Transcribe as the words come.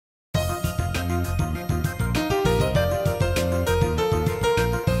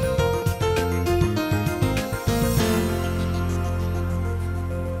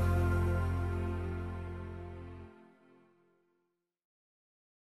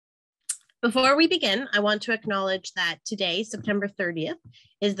Before we begin, I want to acknowledge that today, September 30th,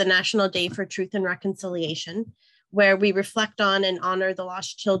 is the National Day for Truth and Reconciliation, where we reflect on and honor the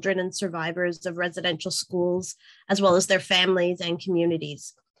lost children and survivors of residential schools, as well as their families and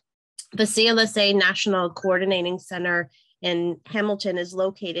communities. The CLSA National Coordinating Center in Hamilton is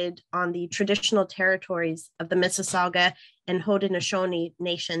located on the traditional territories of the Mississauga and Haudenosaunee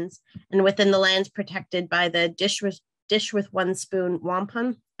nations, and within the lands protected by the Dish with One Spoon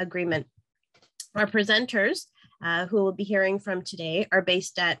Wampum Agreement. Our presenters, who we'll be hearing from today, are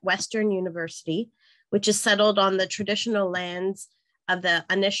based at Western University, which is settled on the traditional lands of the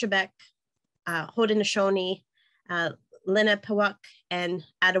Anishinaabe, Haudenosaunee, Lenape, and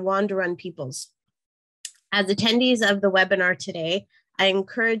Attawandaron peoples. As attendees of the webinar today, I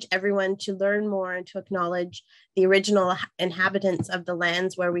encourage everyone to learn more and to acknowledge the original inhabitants of the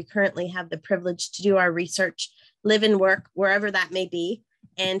lands where we currently have the privilege to do our research, live and work wherever that may be,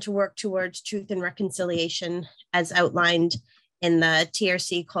 and to work towards truth and reconciliation as outlined in the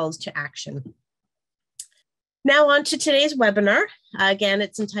TRC calls to action. Now on to today's webinar. Again,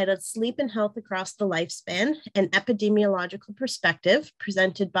 it's entitled Sleep and Health Across the Lifespan, an Epidemiological Perspective,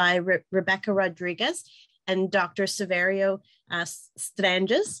 presented by Rebecca Rodriguez and Dr. Saverio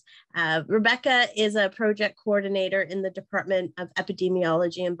Stranges. Rebecca is a project coordinator in the Department of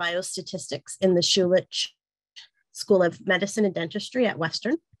Epidemiology and Biostatistics in the Schulich School of Medicine and Dentistry at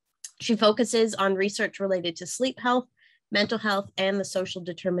Western. She focuses on research related to sleep health, mental health, and the social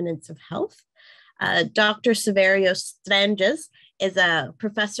determinants of health. Dr. Saverio Stranges is a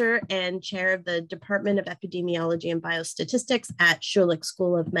professor and chair of the Department of Epidemiology and Biostatistics at Schulich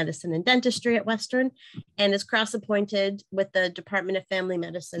School of Medicine and Dentistry at Western, and is cross-appointed with the Department of Family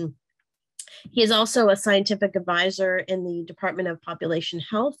Medicine. He is also a scientific advisor in the Department of Population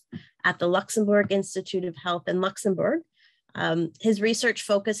Health at the Luxembourg Institute of Health in Luxembourg. His research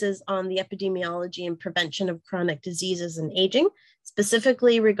focuses on the epidemiology and prevention of chronic diseases and aging,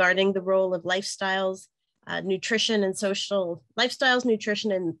 specifically regarding the role of lifestyles, nutrition and psychosocial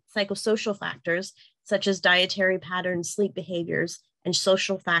factors, such as dietary patterns, sleep behaviors, and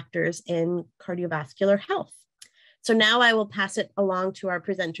social factors in cardiovascular health. So now I will pass it along to our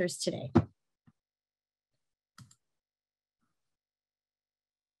presenters today.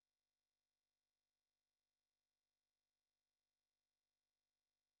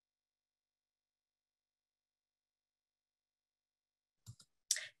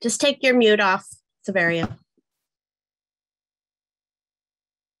 Just take your mute off, Saverio.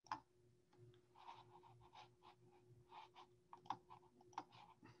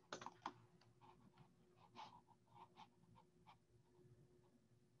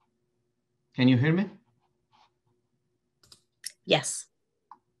 Can you hear me? Yes.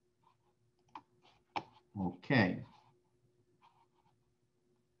 Okay.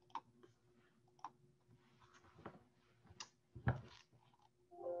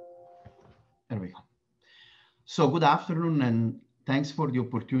 There we go. So good afternoon, and thanks for the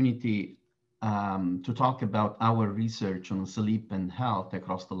opportunity to talk about our research on sleep and health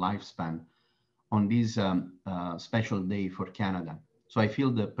across the lifespan on this special day for Canada. So I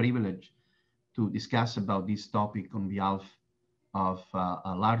feel the privilege to discuss about this topic on behalf of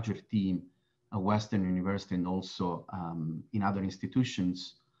a larger team at Western University and also in other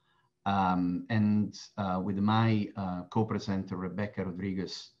institutions. With my co-presenter, Rebecca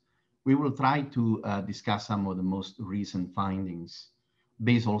Rodriguez, we will try to discuss some of the most recent findings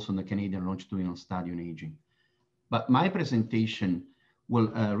based also on the Canadian Longitudinal Study on Aging. But my presentation will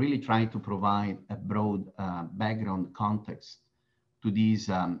really try to provide a broad background context to this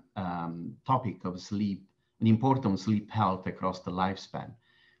topic of sleep, the importance of sleep health across the lifespan.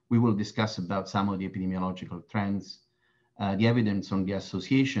 We will discuss about some of the epidemiological trends, the evidence on the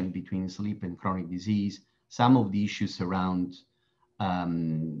association between sleep and chronic disease, some of the issues around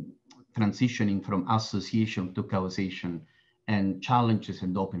transitioning from association to causation, and challenges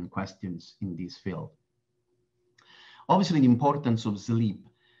and open questions in this field. Obviously, the importance of sleep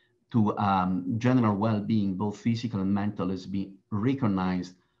to general well-being, both physical and mental, has been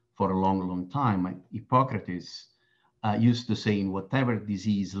recognized for a long, long time. Hippocrates used to say, in whatever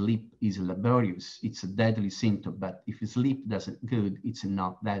disease, sleep is laborious, it's a deadly symptom, but if sleep doesn't good, it's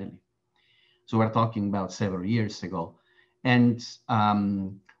not deadly. So we're talking about several years ago. And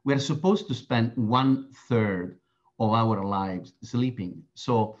we're supposed to spend 1/3 of our lives sleeping.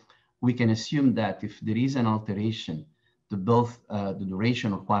 So we can assume that if there is an alteration to both the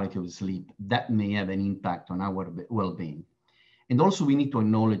duration or quality of sleep, that may have an impact on our well-being. And also we need to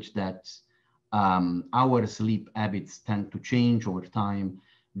acknowledge that our sleep habits tend to change over time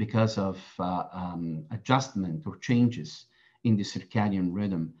because of adjustment or changes in the circadian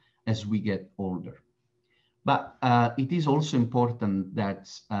rhythm as we get older. But it is also important that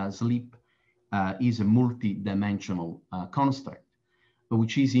sleep is a multi-dimensional construct,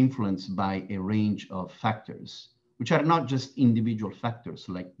 which is influenced by a range of factors, which are not just individual factors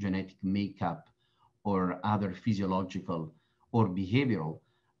like genetic makeup or other physiological or behavioral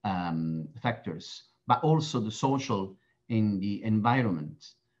factors, but also the social and the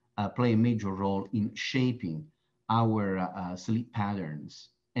environment play a major role in shaping our sleep patterns,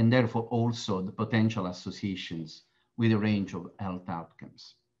 and therefore also the potential associations with a range of health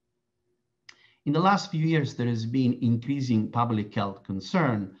outcomes. In the last few years, there has been increasing public health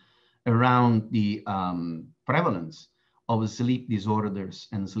concern around the prevalence of sleep disorders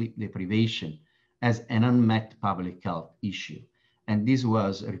and sleep deprivation as an unmet public health issue. And this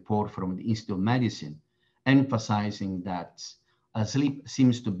was a report from the Institute of Medicine emphasizing that sleep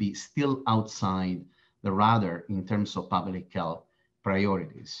seems to be still outside the radar in terms of public health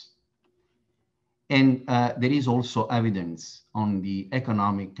priorities. And there is also evidence on the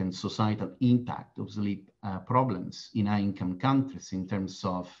economic and societal impact of sleep problems in high-income countries in terms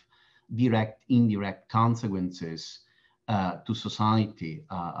of direct, indirect consequences to society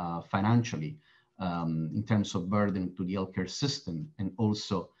financially, in terms of burden to the healthcare system and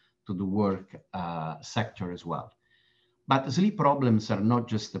also to the work sector as well. But sleep problems are not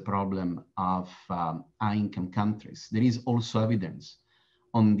just the problem of high-income countries. There is also evidence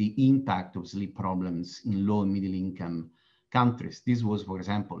on the impact of sleep problems in low and middle income countries. This was, for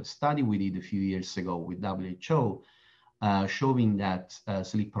example, a study we did a few years ago with WHO showing that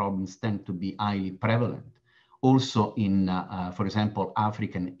sleep problems tend to be highly prevalent also in, for example,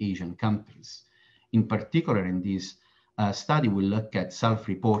 African Asian countries. In particular, in this study, we look at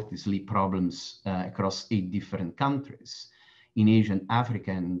self-reported sleep problems across 8 different countries. In Asia and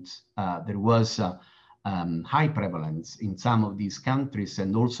Africa, and there was high prevalence in some of these countries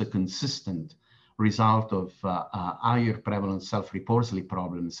and also consistent result of higher prevalence self-reported sleep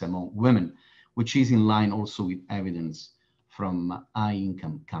problems among women, which is in line also with evidence from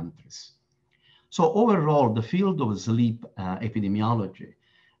high-income countries. So overall, the field of sleep epidemiology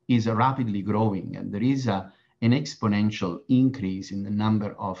is rapidly growing, and there is an exponential increase in the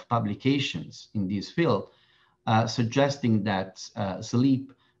number of publications in this field, suggesting that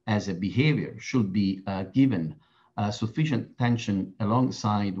sleep as a behavior should be given sufficient attention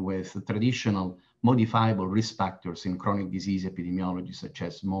alongside with traditional modifiable risk factors in chronic disease epidemiology, such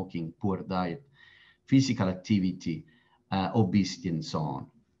as smoking, poor diet, physical activity, obesity, and so on.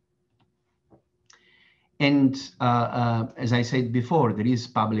 And as I said before, there is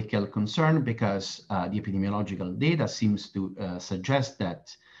public health concern because the epidemiological data seems to suggest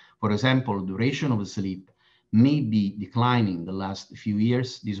that, for example, duration of sleep may be declining the last few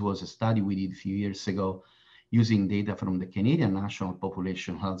years. This was a study we did a few years ago using data from the Canadian National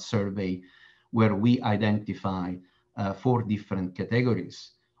Population Health Survey, where we identify 4 different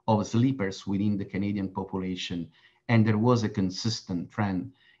categories of sleepers within the Canadian population. And there was a consistent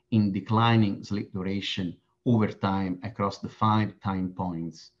trend in declining sleep duration over time across the 5 time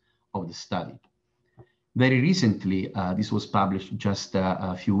points of the study. Very recently, this was published just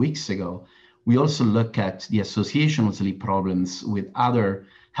a few weeks ago, we also look at the association of sleep problems with other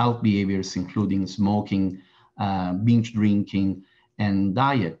health behaviors, including smoking, binge drinking, and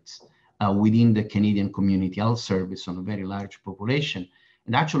diet within the Canadian Community Health Service on a very large population.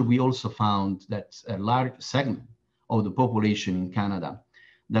 And actually, we also found that a large segment of the population in Canada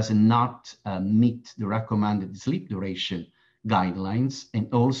does not meet the recommended sleep duration guidelines.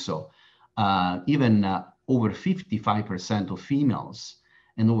 And also, even over 55% of females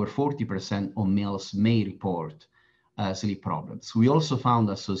and over 40% of males may report sleep problems. We also found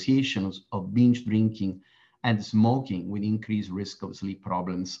associations of binge drinking and smoking with increased risk of sleep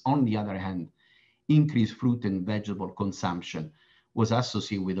problems. On the other hand, increased fruit and vegetable consumption was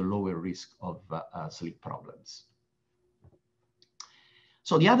associated with a lower risk of sleep problems.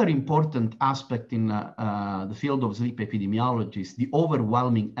 So the other important aspect in the field of sleep epidemiology is the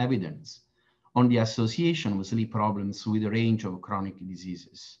overwhelming evidence on the association of sleep problems with a range of chronic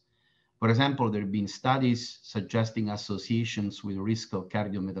diseases. For example, there have been studies suggesting associations with risk of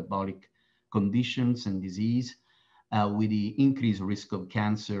cardiometabolic conditions and disease, with the increased risk of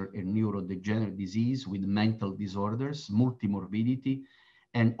cancer and neurodegenerative disease, with mental disorders, multimorbidity,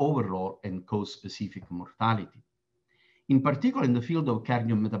 and overall and cause-specific mortality. In particular, in the field of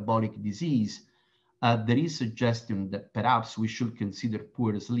cardiometabolic disease, there is suggestion that perhaps we should consider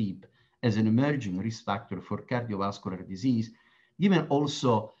poor sleep as an emerging risk factor for cardiovascular disease, given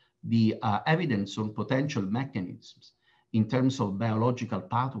also the evidence on potential mechanisms in terms of biological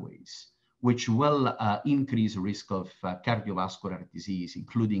pathways, which will increase risk of cardiovascular disease,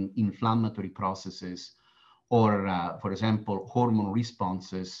 including inflammatory processes or, for example, hormone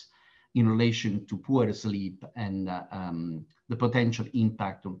responses in relation to poor sleep and the potential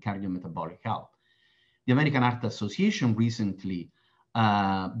impact on cardiometabolic health. The American Heart Association recently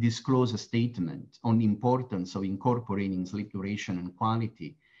disclosed a statement on the importance of incorporating sleep duration and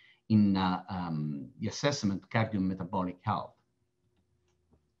quality in the assessment of cardiometabolic health.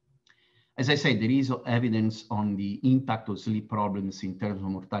 As I said, there is evidence on the impact of sleep problems in terms of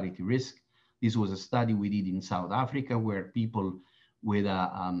mortality risk. This was a study we did in South Africa where people with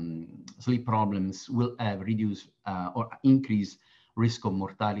sleep problems will have reduced or increased risk of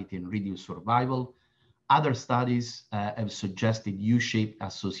mortality and reduced survival. Other studies have suggested U-shaped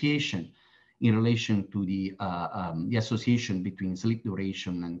association in relation to the association between sleep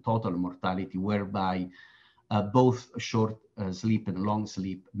duration and total mortality, whereby both short sleep and long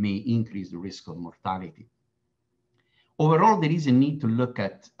sleep may increase the risk of mortality. Overall, there is a need to look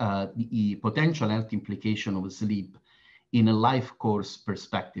at the potential health implication of sleep in a life course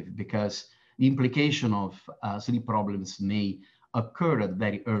perspective, because the implication of sleep problems may occur at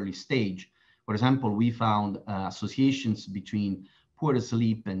very early stage. For example, we found associations between poor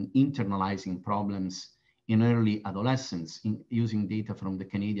sleep and internalizing problems in early adolescence using data from the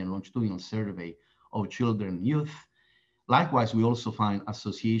Canadian Longitudinal Survey of Children and Youth. Likewise, we also find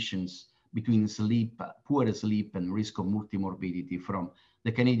associations between sleep, poor sleep, and risk of multimorbidity from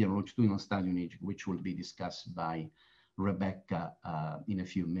the Canadian Longitudinal Study on Aging, which will be discussed by Rebecca in a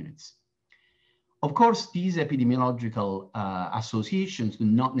few minutes. Of course, these epidemiological associations do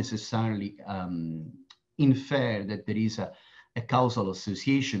not necessarily infer that there is a causal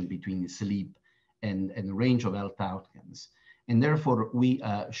association between sleep and range of health outcomes. And therefore, we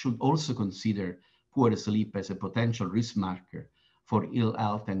should also consider poor sleep as a potential risk marker for ill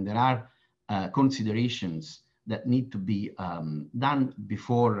health. And there are considerations that need to be done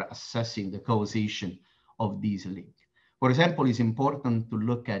before assessing the causation of these links. For example, it's important to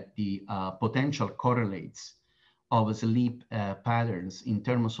look at the potential correlates of sleep patterns in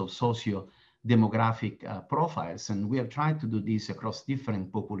terms of socio-demographic profiles. And we have tried to do this across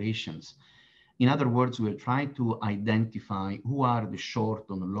different populations. In other words, we have tried to identify who are the short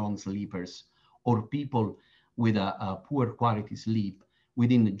and long sleepers or people with a poor quality sleep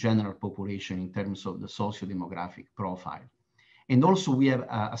within the general population in terms of the socio-demographic profile. And also we have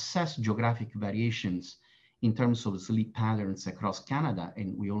assessed geographic variations in terms of sleep patterns across Canada,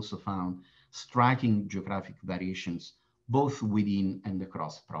 and we also found striking geographic variations both within and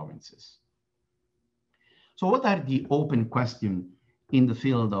across provinces. So what are the open questions in the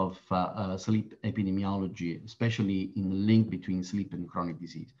field of sleep epidemiology, especially in the link between sleep and chronic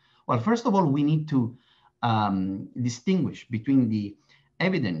disease? Well, first of all, we need to distinguish between the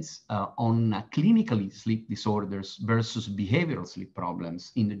evidence on clinically sleep disorders versus behavioral sleep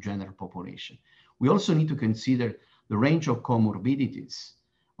problems in the general population. We also need to consider the range of comorbidities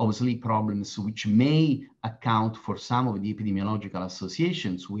of sleep problems, which may account for some of the epidemiological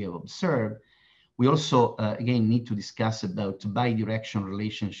associations we have observed. We also, again, need to discuss about bidirectional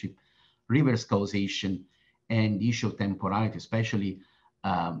relationship, reverse causation, and the issue of temporality, especially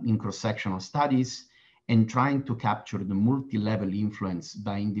in cross-sectional studies, and trying to capture the multi-level influence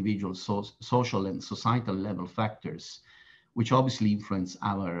by individual social and societal level factors, which obviously influence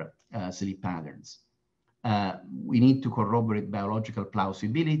our sleep patterns. We need to corroborate biological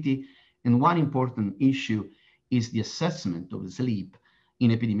plausibility. And one important issue is the assessment of sleep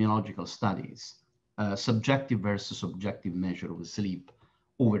in epidemiological studies, subjective versus objective measure of sleep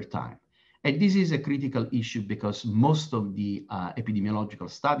over time. And this is a critical issue because most of the epidemiological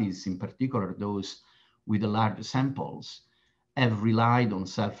studies, in particular those with the large samples, have relied on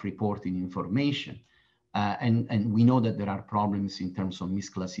self-reporting information. And we know that there are problems in terms of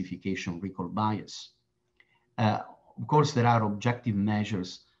misclassification, recall bias. Of course, there are objective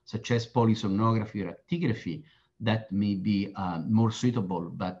measures such as polysomnography or actigraphy that may be more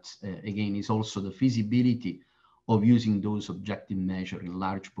suitable, but again, it's also the feasibility of using those objective measures in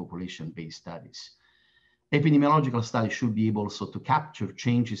large population-based studies. Epidemiological studies should be able also to capture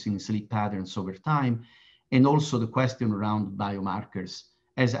changes in sleep patterns over time, and also the question around biomarkers,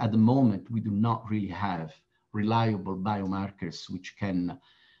 as at the moment, we do not really have reliable biomarkers which can,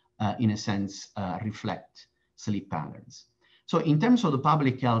 in a sense, reflect sleep patterns. So in terms of the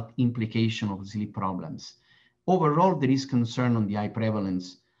public health implication of sleep problems, overall, there is concern on the high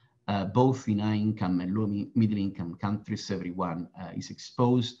prevalence, both in high income and low middle income countries. Everyone is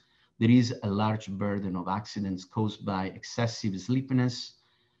exposed. There is a large burden of accidents caused by excessive sleepiness.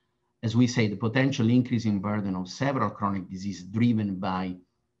 As we say, the potential increasing burden of several chronic diseases driven by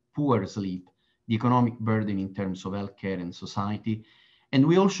poor sleep, the economic burden in terms of healthcare and society. And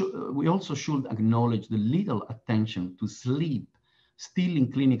we also should acknowledge the little attention to sleep still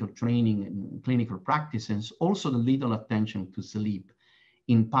in clinical training and clinical practice, and also the little attention to sleep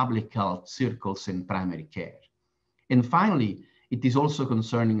in public health circles and primary care. And finally, it is also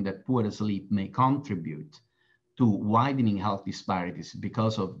concerning that poor sleep may contribute to widening health disparities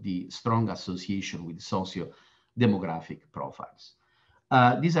because of the strong association with socio-demographic profiles.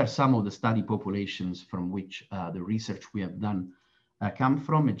 These are some of the study populations from which the research we have done come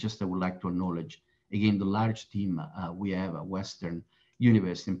from. And just I would like to acknowledge, again, the large team we have at Western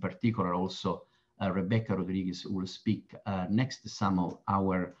University, in particular also Rebecca Rodriguez, who will speak next to some of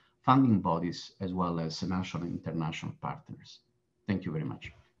our funding bodies, as well as national and international partners. Thank you very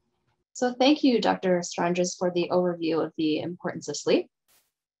much. So thank you, Dr. Stranges, for the overview of the importance of sleep.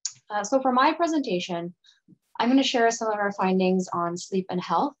 So for my presentation, I'm going to share some of our findings on sleep and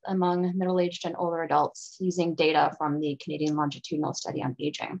health among middle-aged and older adults using data from the Canadian Longitudinal Study on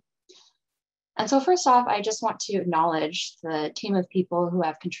Aging. And so first off, I just want to acknowledge the team of people who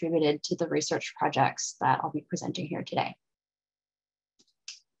have contributed to the research projects that I'll be presenting here today.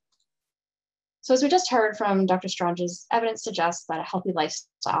 So as we just heard from Dr. Stranges, evidence suggests that a healthy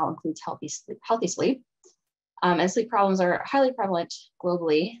lifestyle includes healthy sleep. And sleep problems are highly prevalent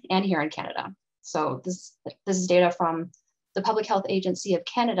globally and here in Canada. So this is data from the Public Health Agency of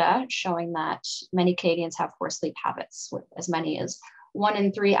Canada showing that many Canadians have poor sleep habits, with as many as 1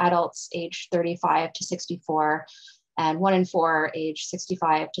 in 3 adults aged 35 to 64 and 1 in 4 aged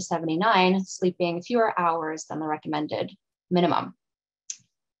 65 to 79 sleeping fewer hours than the recommended minimum.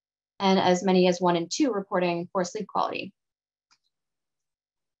 And as many as 1 in 2 reporting poor sleep quality.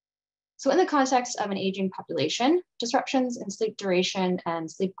 So in the context of an aging population, disruptions in sleep duration and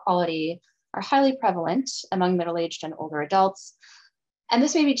sleep quality are highly prevalent among middle-aged and older adults. And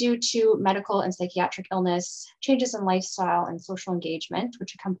this may be due to medical and psychiatric illness, changes in lifestyle and social engagement,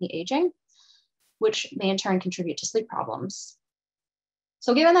 which accompany aging, which may in turn contribute to sleep problems.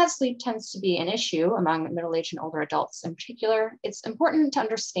 So given that sleep tends to be an issue among middle-aged and older adults in particular, it's important to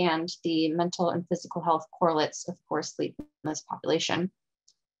understand the mental and physical health correlates of poor sleep in this population,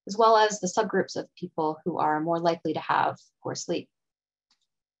 as well as the subgroups of people who are more likely to have poor sleep.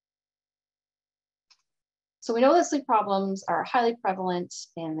 So we know that sleep problems are highly prevalent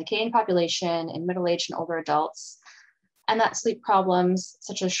in the Canadian population in middle-aged and older adults, and that sleep problems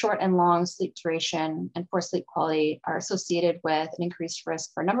such as short and long sleep duration and poor sleep quality are associated with an increased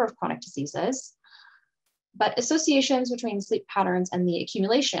risk for a number of chronic diseases. But associations between sleep patterns and the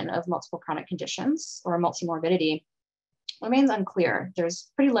accumulation of multiple chronic conditions, or multimorbidity, remains unclear.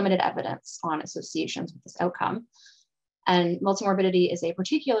 There's pretty limited evidence on associations with this outcome. And multimorbidity is a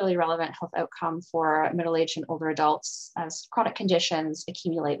particularly relevant health outcome for middle-aged and older adults as chronic conditions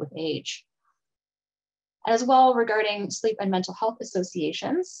accumulate with age. And as well, regarding sleep and mental health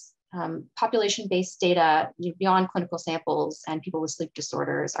associations, population-based data beyond clinical samples and people with sleep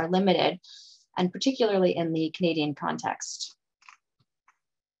disorders are limited, and particularly in the Canadian context.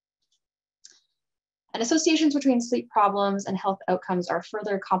 And associations between sleep problems and health outcomes are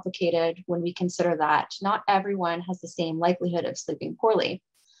further complicated when we consider that not everyone has the same likelihood of sleeping poorly.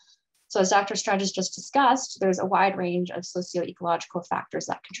 So as Dr. Stranges just discussed, there's a wide range of socio-ecological factors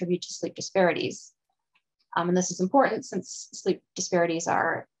that contribute to sleep disparities. And this is important since sleep disparities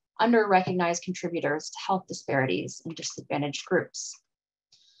are under-recognized contributors to health disparities in disadvantaged groups.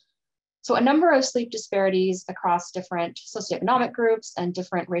 So a number of sleep disparities across different socioeconomic groups and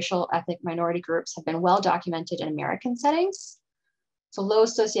different racial ethnic minority groups have been well documented in American settings. So low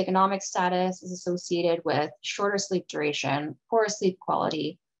socioeconomic status is associated with shorter sleep duration, poorer sleep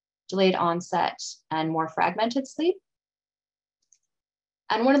quality, delayed onset, and more fragmented sleep.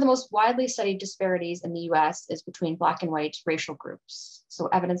 And one of the most widely studied disparities in the US is between Black and white racial groups. So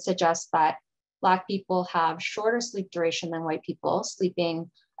evidence suggests that Black people have shorter sleep duration than white people,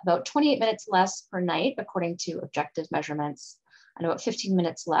 sleeping about 28 minutes less per night, according to objective measurements, and about 15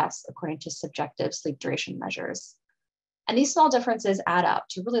 minutes less, according to subjective sleep duration measures. And these small differences add up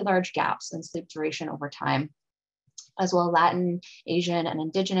to really large gaps in sleep duration over time. As well, Latin, Asian, and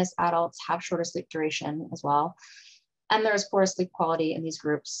Indigenous adults have shorter sleep duration as well. And there's poor sleep quality in these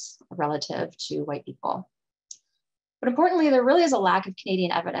groups relative to white people. But importantly, there really is a lack of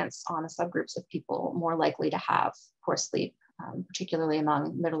Canadian evidence on the subgroups of people more likely to have poor sleep, particularly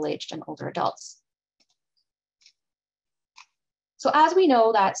among middle-aged and older adults. So as we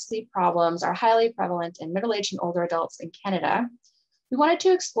know that sleep problems are highly prevalent in middle-aged and older adults in Canada, we wanted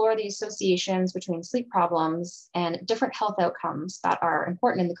to explore the associations between sleep problems and different health outcomes that are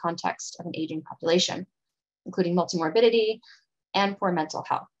important in the context of an aging population, including multimorbidity and poor mental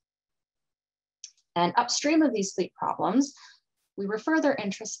health. And upstream of these sleep problems, we were further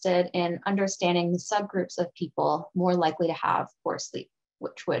interested in understanding the subgroups of people more likely to have poor sleep,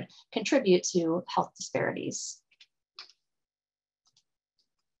 which would contribute to health disparities.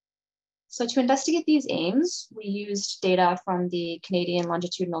 So to investigate these aims, we used data from the Canadian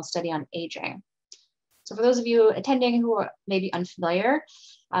Longitudinal Study on Aging. So for those of you attending who are maybe unfamiliar,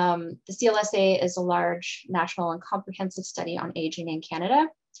 the CLSA is a large national and comprehensive study on aging in Canada,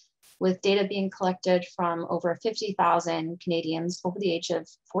 with data being collected from over 50,000 Canadians over the age of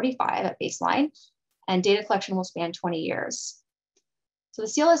 45 at baseline, and data collection will span 20 years. So the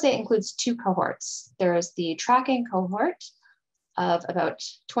CLSA includes two cohorts. There's the tracking cohort of about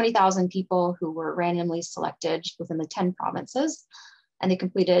 20,000 people who were randomly selected within the 10 provinces, and they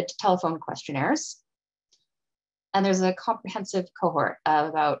completed telephone questionnaires. And there's a comprehensive cohort of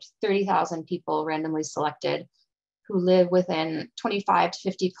about 30,000 people randomly selected who live within 25 to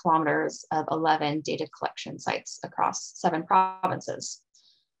 50 kilometers of 11 data collection sites across 7 provinces.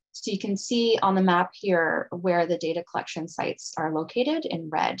 So you can see on the map here where the data collection sites are located in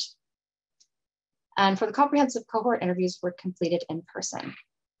red. And for the comprehensive cohort, interviews were completed in person.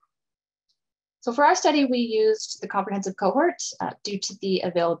 So for our study, we used the comprehensive cohort due to the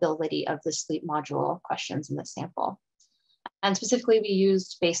availability of the sleep module questions in the sample. And specifically, we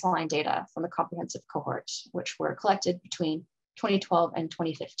used baseline data from the comprehensive cohort, which were collected between 2012 and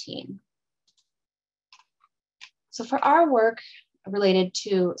 2015. So for our work related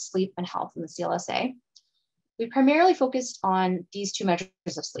to sleep and health in the CLSA, we primarily focused on these 2 measures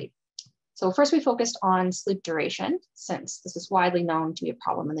of sleep. So first, we focused on sleep duration, since this is widely known to be a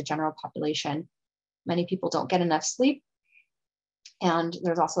problem in the general population. Many people don't get enough sleep. And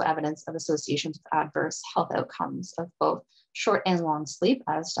there's also evidence of associations with adverse health outcomes of both short and long sleep,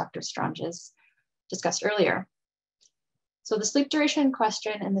 as Dr. Stranges discussed earlier. So the sleep duration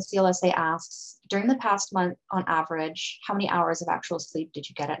question in the CLSA asks, during the past month, on average, how many hours of actual sleep did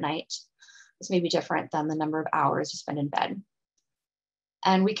you get at night? This may be different than the number of hours you spend in bed.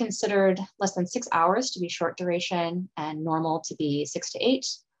 And we considered less than 6 hours to be short duration and normal to be 6 to 8,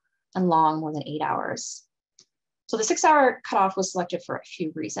 and long more than 8 hours. So the 6-hour cutoff was selected for a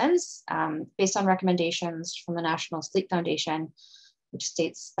few reasons, based on recommendations from the National Sleep Foundation, which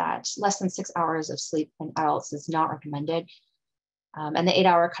states that less than 6 hours of sleep in adults is not recommended. And the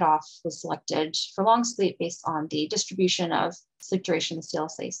 8-hour cutoff was selected for long sleep based on the distribution of sleep duration in the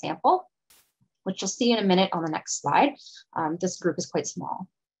CLSA sample, which you'll see in a minute on the next slide. This group is quite small.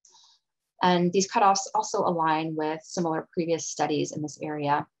 And these cutoffs also align with similar previous studies in this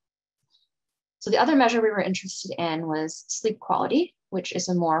area. So the other measure we were interested in was sleep quality, which is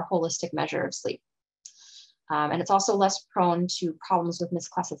a more holistic measure of sleep. And it's also less prone to problems with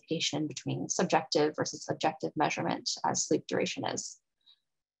misclassification between subjective versus objective measurement as sleep duration is.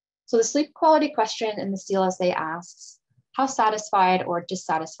 So the sleep quality question in the CLSA asks, how satisfied or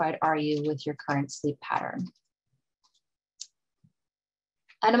dissatisfied are you with your current sleep pattern?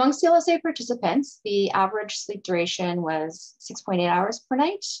 And among CLSA participants, the average sleep duration was 6.8 hours per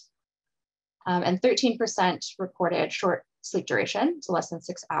night, and 13% reported short sleep duration, so less than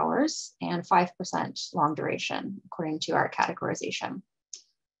 6 hours, and 5% long duration, according to our categorization.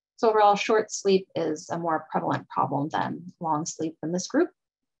 So overall, short sleep is a more prevalent problem than long sleep in this group.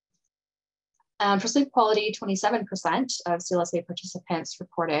 And for sleep quality, 27% of CLSA participants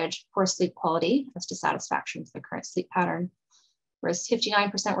reported poor sleep quality as dissatisfaction with their current sleep pattern, whereas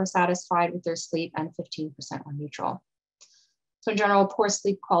 59% were satisfied with their sleep and 15% were neutral. So in general, poor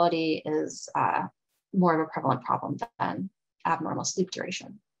sleep quality is more of a prevalent problem than abnormal sleep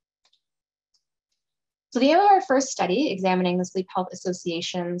duration. So the aim of our first study, examining the sleep health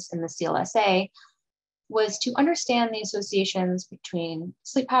associations in the CLSA, was to understand the associations between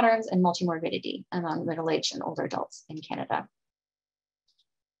sleep patterns and multimorbidity among middle-aged and older adults in Canada.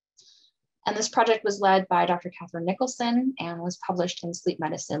 And this project was led by Dr. Catherine Nicholson and was published in Sleep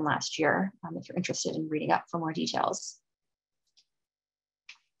Medicine last year, if you're interested in reading up for more details.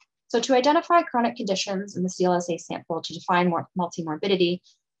 So to identify chronic conditions in the CLSA sample to define multimorbidity,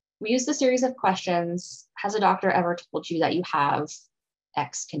 we used a series of questions. Has a doctor ever told you that you have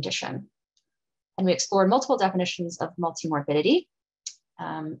X condition? And we explored multiple definitions of multimorbidity,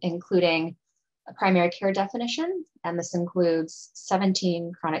 including a primary care definition, and this includes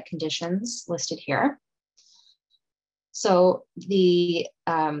 17 chronic conditions listed here. So these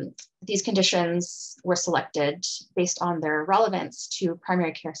conditions were selected based on their relevance to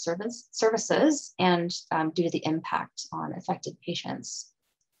primary care services and due to the impact on affected patients.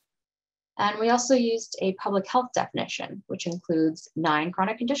 And we also used a public health definition, which includes 9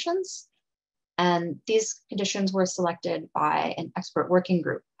 chronic conditions, And these conditions were selected by an expert working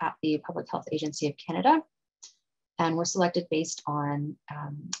group at the Public Health Agency of Canada, and were selected based on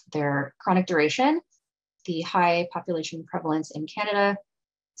their chronic duration, the high population prevalence in Canada,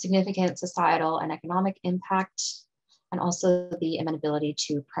 significant societal and economic impact, and also the amenability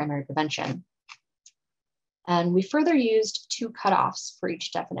to primary prevention. And we further used 2 cutoffs for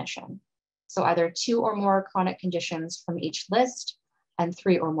each definition. So either 2 or more chronic conditions from each list, and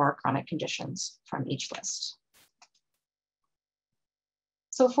 3 or more chronic conditions from each list.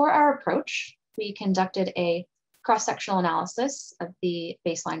 So for our approach, we conducted a cross-sectional analysis of the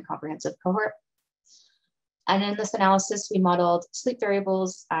baseline comprehensive cohort. And in this analysis, we modeled sleep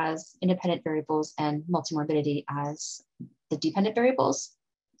variables as independent variables and multimorbidity as the dependent variables.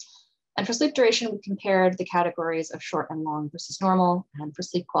 And for sleep duration, we compared the categories of short and long versus normal. And for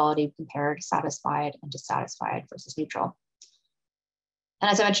sleep quality, we compared satisfied and dissatisfied versus neutral. And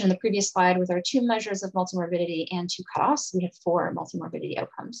as I mentioned in the previous slide, with our 2 measures of multimorbidity and 2 cutoffs, we had 4 multimorbidity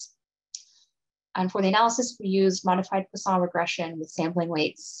outcomes. And for the analysis, we used modified Poisson regression with sampling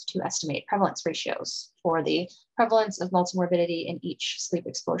weights to estimate prevalence ratios for the prevalence of multimorbidity in each sleep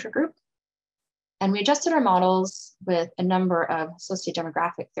exposure group. And we adjusted our models with a number of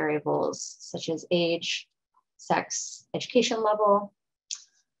sociodemographic variables, such as age, sex, education level,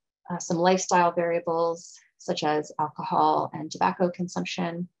 some lifestyle variables, such as alcohol and tobacco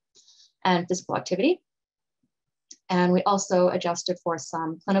consumption, and physical activity. And we also adjusted for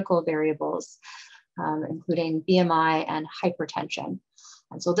some clinical variables, including BMI and hypertension.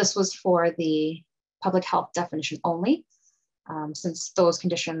 And so this was for the public health definition only, since those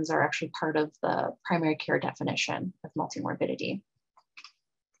conditions are actually part of the primary care definition of multimorbidity.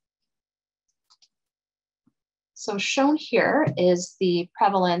 So shown here is the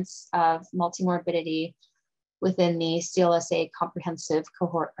prevalence of multimorbidity within the CLSA comprehensive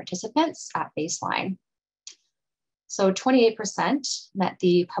cohort participants at baseline. So 28% met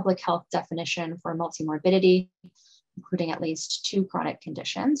the public health definition for multimorbidity, including at least 2 chronic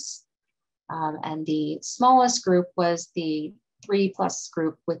conditions. And the smallest group was the 3+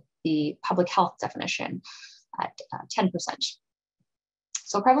 group with the public health definition at 10%.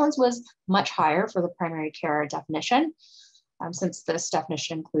 So prevalence was much higher for the primary care definition, since this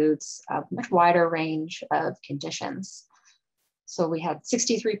definition includes a much wider range of conditions. So we had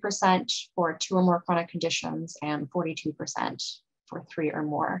 63% for 2 or more chronic conditions and 42% for 3 or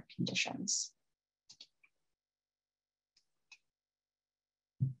more conditions.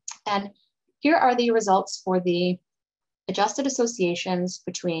 And here are the results for the adjusted associations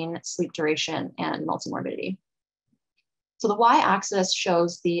between sleep duration and multimorbidity. So the y-axis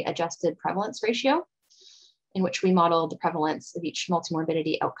shows the adjusted prevalence ratio, in which we modeled the prevalence of each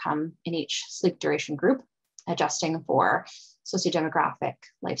multimorbidity outcome in each sleep duration group, adjusting for sociodemographic,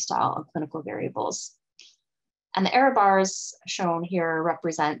 lifestyle, and clinical variables. And the error bars shown here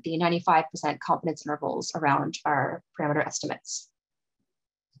represent the 95% confidence intervals around our parameter estimates.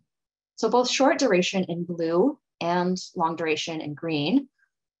 So both short duration in blue and long duration in green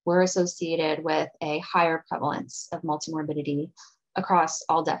were associated with a higher prevalence of multimorbidity across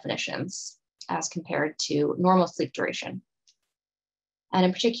all definitions as compared to normal sleep duration. And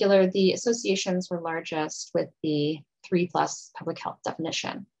in particular, the associations were largest with the 3+ public health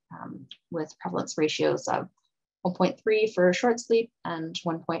definition, with prevalence ratios of 1.3 for short sleep and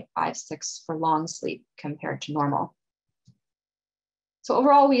 1.56 for long sleep compared to normal. So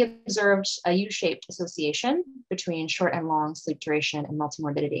overall, we observed a U-shaped association between short and long sleep duration and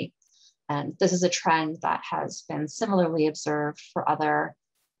multimorbidity. And this is a trend that has been similarly observed for other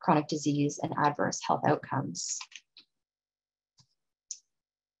chronic disease and adverse health outcomes.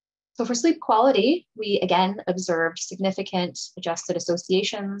 So for sleep quality, we again observed significant adjusted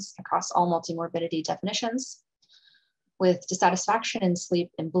associations across all multimorbidity definitions, with dissatisfaction in sleep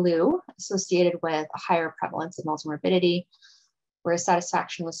in blue associated with a higher prevalence of multimorbidity, whereas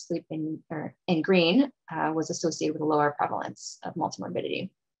satisfaction with sleep in green was associated with a lower prevalence of multimorbidity.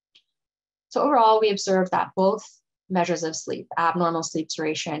 So overall, we observed that both measures of sleep, abnormal sleep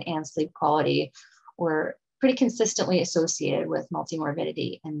duration and sleep quality, were pretty consistently associated with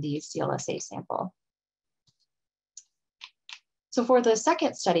multimorbidity in the CLSA sample. So for the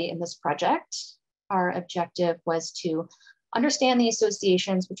second study in this project, our objective was to understand the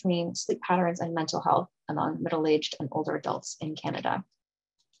associations between sleep patterns and mental health among middle-aged and older adults in Canada.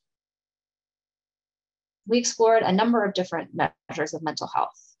 We explored a number of different measures of mental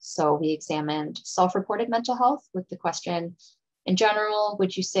health. So we examined self-reported mental health with the question, in general,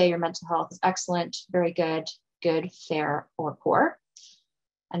 would you say your mental health is excellent, very good, good, fair, or poor?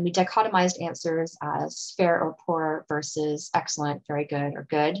 And we dichotomized answers as fair or poor versus excellent, very good, or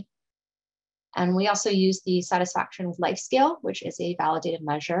good. And we also use the satisfaction with life scale, which is a validated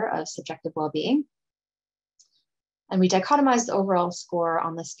measure of subjective well-being. And we dichotomize the overall score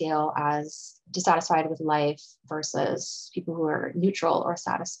on the scale as dissatisfied with life versus people who are neutral or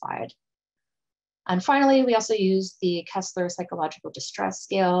satisfied. And finally, we also use the Kessler Psychological Distress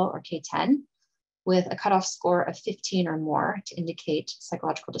Scale, or K10, with a cutoff score of 15 or more to indicate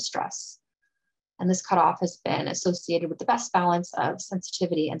psychological distress. And this cutoff has been associated with the best balance of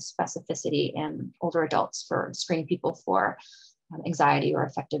sensitivity and specificity in older adults for screening people for anxiety or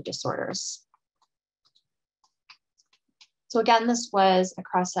affective disorders. So again, this was a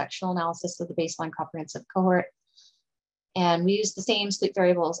cross-sectional analysis of the baseline comprehensive cohort. And we used the same sleep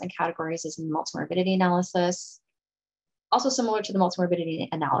variables and categories as in the multimorbidity analysis. Also similar to the multimorbidity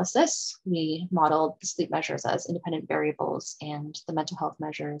analysis, we modeled the sleep measures as independent variables and the mental health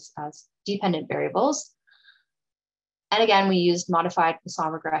measures as dependent variables. And again, we used modified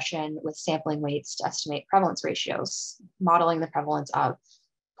Poisson regression with sampling weights to estimate prevalence ratios, modeling the prevalence of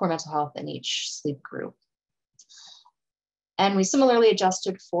poor mental health in each sleep group. And we similarly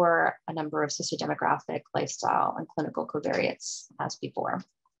adjusted for a number of sociodemographic, lifestyle, and clinical covariates as before.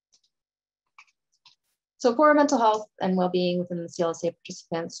 So poor mental health and well-being within the CLSA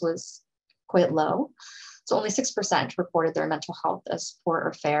participants was quite low. So only 6% reported their mental health as poor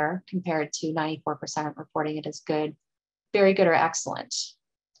or fair, compared to 94% reporting it as good, very good, or excellent.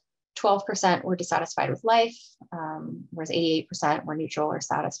 12% were dissatisfied with life, whereas 88% were neutral or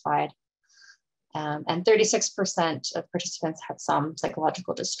satisfied. And 36% of participants had some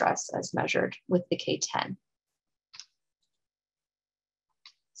psychological distress as measured with the K10.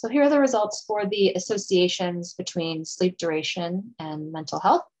 So here are the results for the associations between sleep duration and mental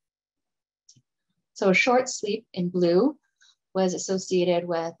health. So short sleep in blue was associated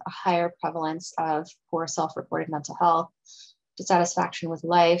with a higher prevalence of poor self-reported mental health, dissatisfaction with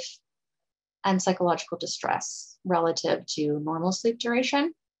life, and psychological distress relative to normal sleep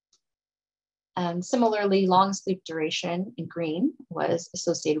duration. And similarly, long sleep duration in green was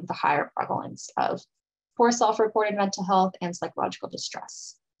associated with a higher prevalence of poor self-reported mental health and psychological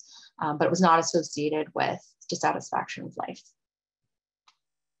distress, but it was not associated with dissatisfaction with life.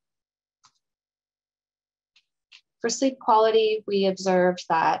 For sleep quality, we observed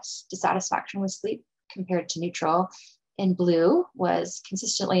that dissatisfaction with sleep compared to neutral in blue was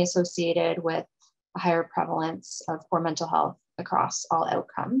consistently associated with a higher prevalence of poor mental health across all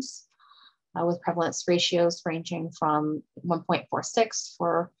outcomes, with prevalence ratios ranging from 1.46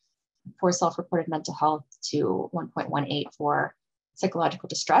 for poor self-reported mental health to 1.18 for psychological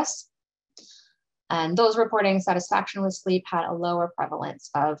distress. And those reporting satisfaction with sleep had a lower prevalence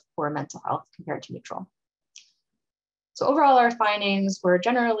of poor mental health compared to neutral. So overall, our findings were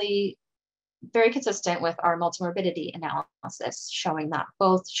generally very consistent with our multimorbidity analysis, showing that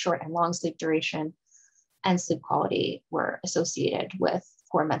both short and long sleep duration and sleep quality were associated with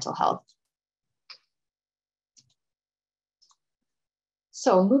poor mental health.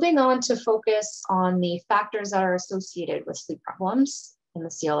 So moving on to focus on the factors that are associated with sleep problems in the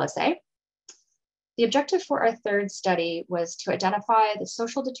CLSA. The objective for our third study was to identify the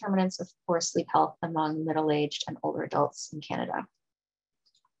social determinants of poor sleep health among middle-aged and older adults in Canada.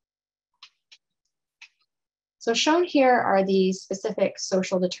 So shown here are the specific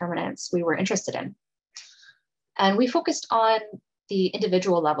social determinants we were interested in. And we focused on the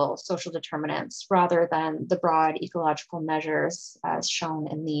individual level social determinants rather than the broad ecological measures as shown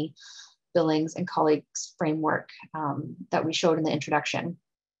in the Billings and colleagues framework that we showed in the introduction.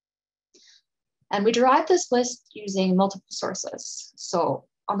 And we derived this list using multiple sources. So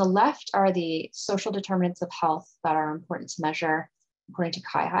on the left are the social determinants of health that are important to measure according to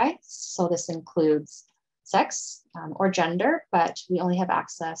CHI. So this includes sex or gender, but we only have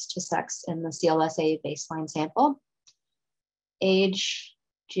access to sex in the CLSA baseline sample. Age,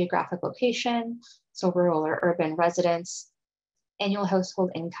 geographic location, so rural or urban residence, annual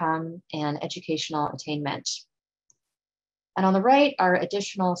household income, and educational attainment. And on the right are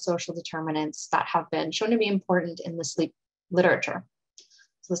additional social determinants that have been shown to be important in the sleep literature.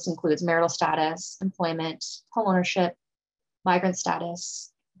 So this includes marital status, employment, homeownership, migrant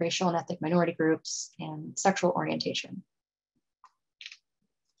status, racial and ethnic minority groups, and sexual orientation.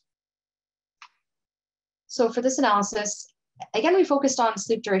 So for this analysis, again, we focused on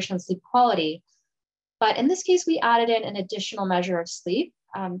sleep duration and sleep quality, but in this case, we added in an additional measure of sleep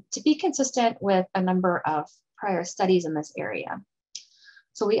to be consistent with a number of prior studies in this area.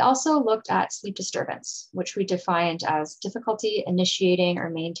 So we also looked at sleep disturbance, which we defined as difficulty initiating or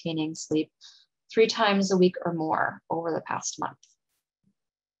maintaining sleep 3 times a week or more over the past month.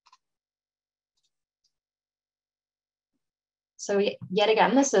 So yet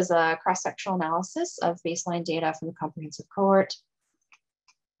again, this is a cross-sectional analysis of baseline data from the comprehensive cohort.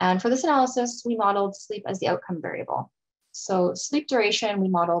 And for this analysis, we modeled sleep as the outcome variable. So sleep duration, we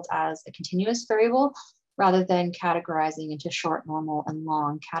modeled as a continuous variable rather than categorizing into short, normal, and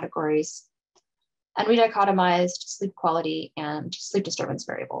long categories. And we dichotomized sleep quality and sleep disturbance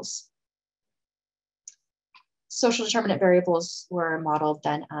variables. Social determinant variables were modeled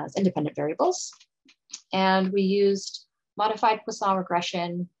then as independent variables. And we used modified Poisson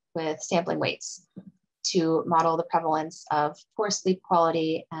regression with sampling weights to model the prevalence of poor sleep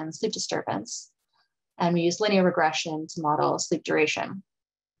quality and sleep disturbance. And we used linear regression to model sleep duration.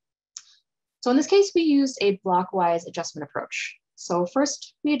 So in this case, we used a blockwise adjustment approach. So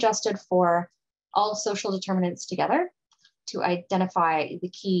first, we adjusted for all social determinants together to identify the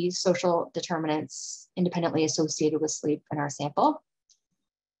key social determinants independently associated with sleep in our sample.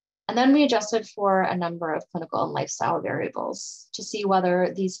 And then we adjusted for a number of clinical and lifestyle variables to see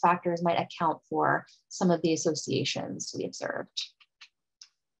whether these factors might account for some of the associations we observed.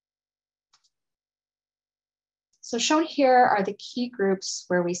 So shown here are the key groups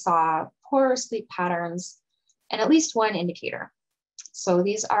where we saw poorer sleep patterns and at least one indicator. So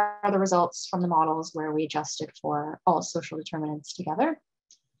these are the results from the models where we adjusted for all social determinants together.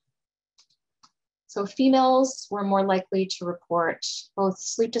 So females were more likely to report both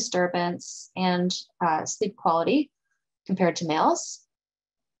sleep disturbance and sleep quality compared to males.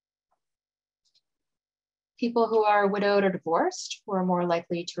 People who are widowed or divorced were more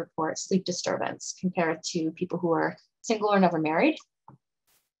likely to report sleep disturbance compared to people who are single or never married.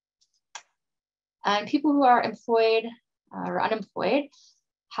 And people who are employed or unemployed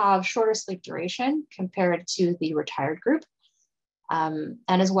have shorter sleep duration compared to the retired group. And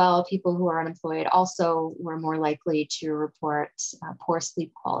as well, people who are unemployed also were more likely to report poor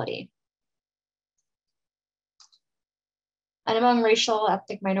sleep quality. And among racial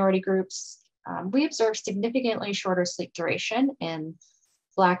ethnic minority groups, we observed significantly shorter sleep duration in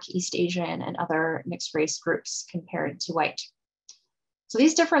Black, East Asian, and other mixed race groups compared to white. So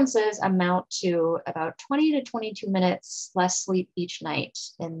these differences amount to about 20 to 22 minutes less sleep each night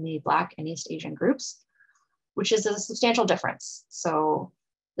in the Black and East Asian groups, which is a substantial difference. So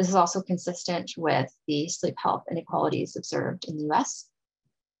this is also consistent with the sleep health inequalities observed in the US,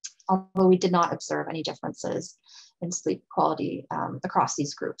 although we did not observe any differences in sleep quality across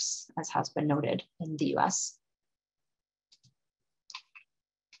these groups, as has been noted in the US.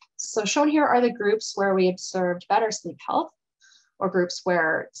 So shown here are the groups where we observed better sleep health, or groups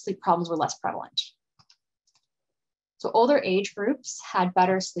where sleep problems were less prevalent. So older age groups had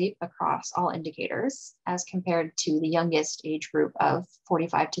better sleep across all indicators as compared to the youngest age group of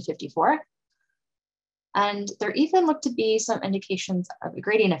 45 to 54. And there even looked to be some indications of a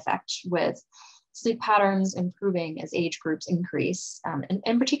gradient effect with sleep patterns improving as age groups increase, and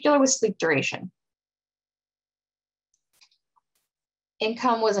in particular with sleep duration.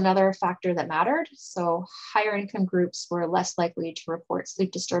 Income was another factor that mattered. So higher income groups were less likely to report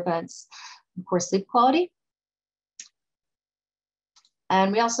sleep disturbance and poor sleep quality.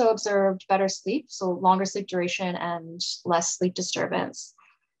 And we also observed better sleep, so longer sleep duration and less sleep disturbance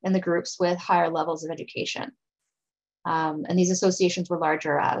in the groups with higher levels of education. And these associations were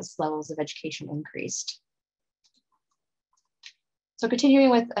larger as levels of education increased. So continuing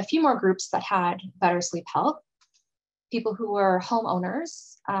with a few more groups that had better sleep health, people who were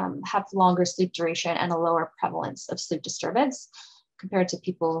homeowners have longer sleep duration and a lower prevalence of sleep disturbance compared to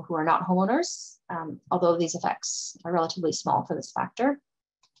people who are not homeowners, although these effects are relatively small for this factor.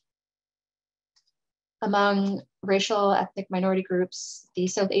 Among racial ethnic minority groups, the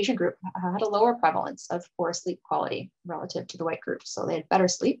South Asian group had a lower prevalence of poor sleep quality relative to the white group, so they had better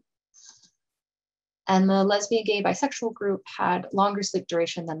sleep. And the lesbian, gay, bisexual group had longer sleep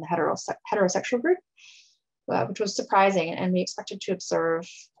duration than the heterosexual group, which was surprising, and we expected to observe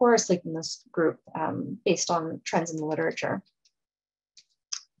poorer sleep in this group based on trends in the literature.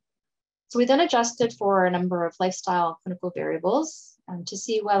 So we then adjusted for a number of lifestyle clinical variables to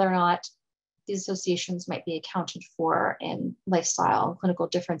see whether or not these associations might be accounted for in lifestyle clinical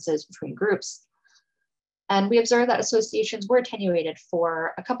differences between groups. And we observed that associations were attenuated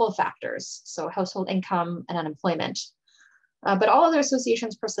for a couple of factors, so household income and unemployment. But all other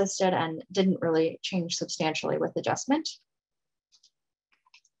associations persisted and didn't really change substantially with adjustment.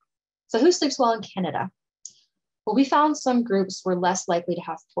 So who sleeps well in Canada? Well, we found some groups were less likely to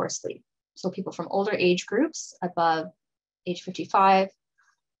have poor sleep. So people from older age groups above age 55,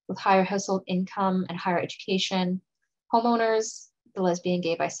 with higher household income and higher education, homeowners, the lesbian,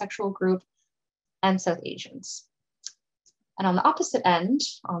 gay, bisexual group, and South Asians. And on the opposite end,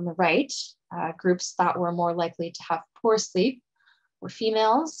 on the right, groups that were more likely to have poor sleep were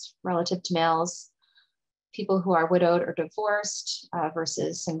females relative to males, people who are widowed or divorced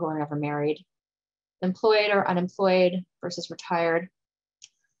versus single or never married, employed or unemployed versus retired,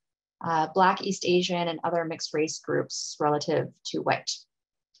 Black, East Asian, and other mixed race groups relative to white.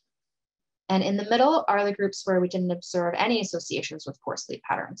 And in the middle are the groups where we didn't observe any associations with poor sleep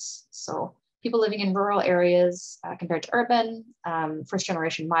patterns. So people living in rural areas compared to urban,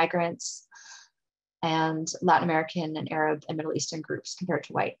 first-generation migrants, and Latin American and Arab and Middle Eastern groups compared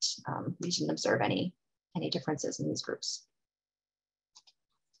to white. We didn't observe any differences in these groups.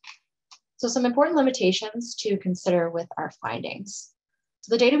 So some important limitations to consider with our findings.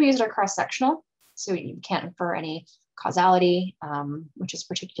 So the data we used are cross-sectional, so you can't infer any causality, which is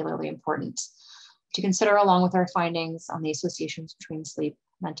particularly important to consider along with our findings on the associations between sleep,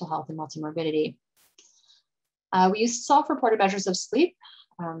 mental health, and multimorbidity. We used self-reported measures of sleep,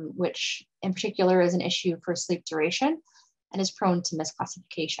 which in particular is an issue for sleep duration and is prone to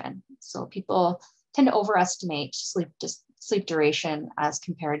misclassification. So people tend to overestimate sleep duration as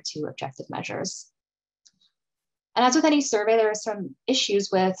compared to objective measures. And as with any survey, there are some issues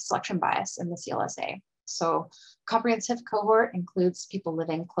with selection bias in the CLSA. So comprehensive cohort includes people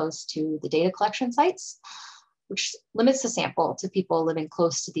living close to the data collection sites, which limits the sample to people living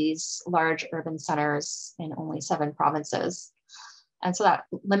close to these large urban centers in only 7 provinces. And so that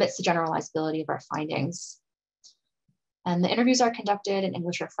limits the generalizability of our findings. And the interviews are conducted in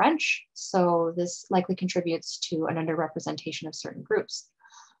English or French, so this likely contributes to an underrepresentation of certain groups,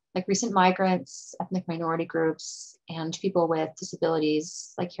 like recent migrants, ethnic minority groups, and people with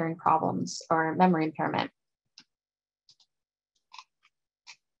disabilities like hearing problems or memory impairment.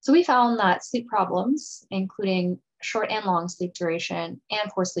 So we found that sleep problems, including short and long sleep duration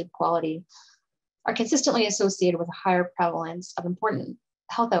and poor sleep quality, are consistently associated with a higher prevalence of important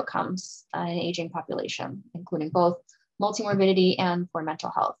health outcomes in an aging population, including both multimorbidity and poor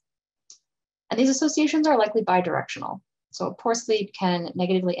mental health. And these associations are likely bidirectional. So poor sleep can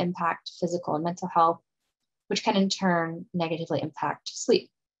negatively impact physical and mental health, which can in turn negatively impact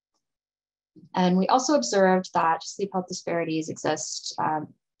sleep. And we also observed that sleep health disparities exist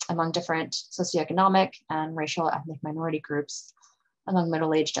among different socioeconomic and racial ethnic minority groups among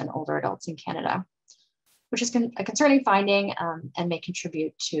middle-aged and older adults in Canada, which is a concerning finding and may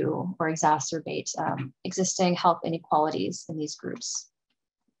contribute to or exacerbate existing health inequalities in these groups.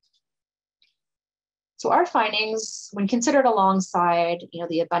 So our findings, when considered alongside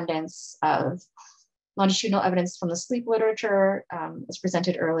the abundance of longitudinal evidence from the sleep literature, as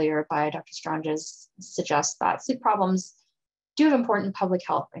presented earlier by Dr. Stranges, suggest that sleep problems do have important public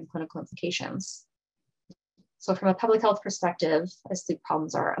health and clinical implications. So from a public health perspective, as sleep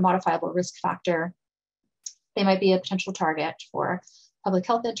problems are a modifiable risk factor, they might be a potential target for public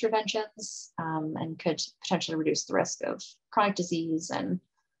health interventions and could potentially reduce the risk of chronic disease and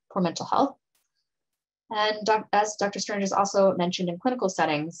poor mental health. And as Dr. Stranges also mentioned, in clinical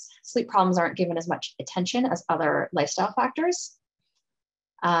settings, sleep problems aren't given as much attention as other lifestyle factors.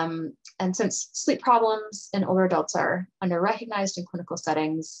 And since sleep problems in older adults are under-recognized in clinical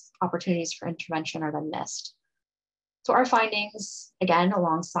settings, opportunities for intervention are then missed. So our findings, again,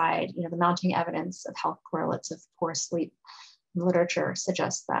 alongside the mounting evidence of health correlates of poor sleep in literature,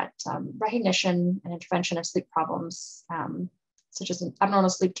 suggest that recognition and intervention of sleep problems, such as an abnormal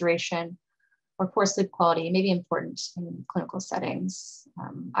sleep duration or poor sleep quality, may be important in clinical settings,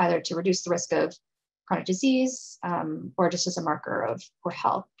 either to reduce the risk of chronic disease or just as a marker of poor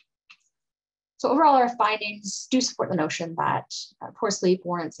health. So overall, our findings do support the notion that poor sleep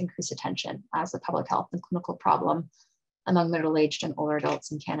warrants increased attention as a public health and clinical problem among middle-aged and older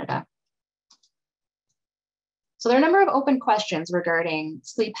adults in Canada. So there are a number of open questions regarding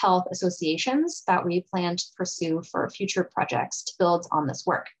sleep health associations that we plan to pursue for future projects to build on this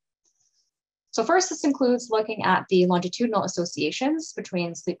work. So first, this includes looking at the longitudinal associations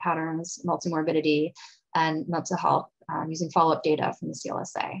between sleep patterns, multimorbidity, and mental health using follow-up data from the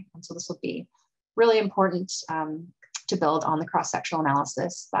CLSA. And so this will be really important to build on the cross-sectional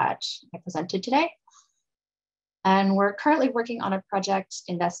analysis that I presented today. And we're currently working on a project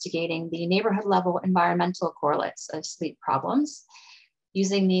investigating the neighborhood level environmental correlates of sleep problems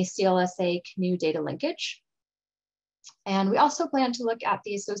using the CLSA canoe data linkage. And we also plan to look at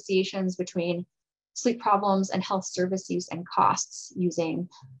the associations between sleep problems and health service use and costs using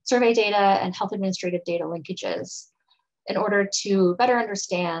survey data and health administrative data linkages in order to better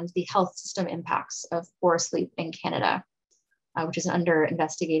understand the health system impacts of poor sleep in Canada, which is an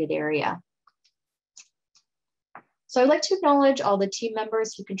under-investigated area. So I'd like to acknowledge all the team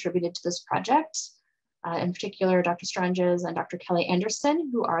members who contributed to this project, in particular, Dr. Stranges and Dr. Kelly Anderson,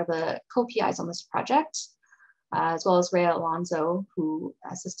 who are the co-PIs on this project. as well as Ray Alonso, who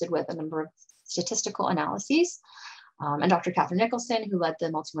assisted with a number of statistical analyses, and Dr. Catherine Nicholson, who led the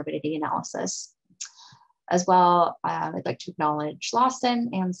multimorbidity analysis. As well, I'd like to acknowledge Lawson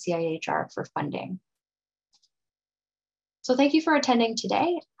and CIHR for funding. So thank you for attending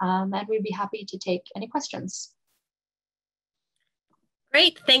today, and we'd be happy to take any questions.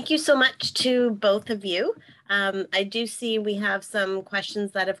 Great, thank you so much to both of you. I do see we have some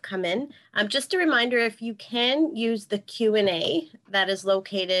questions that have come in. Just a reminder, if you can use the Q&A that is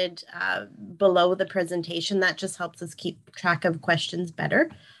located below the presentation, that just helps us keep track of questions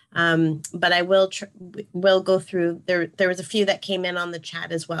better. But I will go through, there was a few that came in on the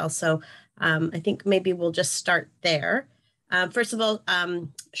chat as well. So I think maybe we'll just start there. First of all,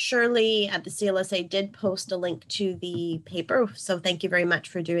 Shirley at the CLSA did post a link to the paper. So thank you very much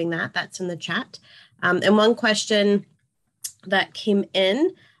for doing that. That's in the chat. And one question that came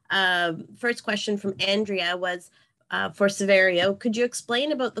in, first question from Andrea was, for Saverio, could you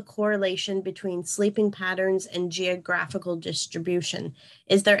explain about the correlation between sleeping patterns and geographical distribution?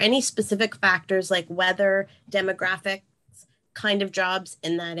 Is there any specific factors like weather, demographics, kind of jobs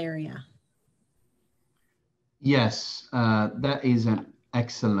in that area? Yes, that is an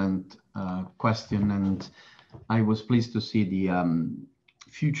excellent question, and I was pleased to see the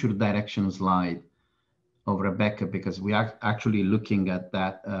future direction slide of Rebecca, because we are actually looking at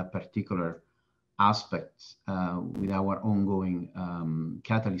that particular aspect with our ongoing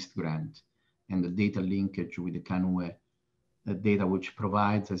Catalyst grant and the data linkage with the CANUE data, which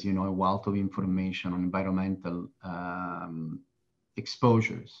provides, as you know, a wealth of information on environmental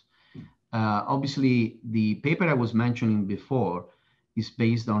exposures. Obviously, the paper I was mentioning before is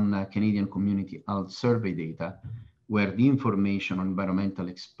based on Canadian Community Health Survey data, where the information on environmental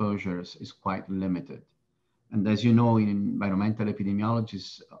exposures is quite limited. And as you know, in environmental epidemiology,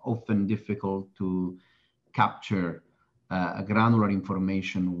 it's often difficult to capture granular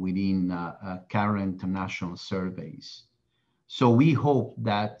information within current national surveys. So we hope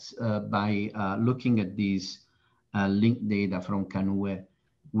that by looking at these linked data from CANUE,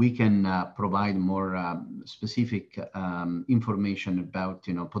 we can provide more specific information about,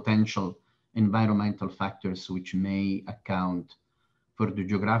 potential environmental factors which may account for the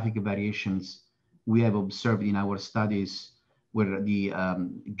geographic variations we have observed in our studies, where the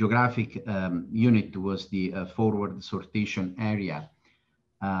geographic unit was the forward sortation area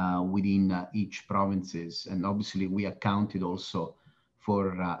within each provinces. And obviously we accounted also for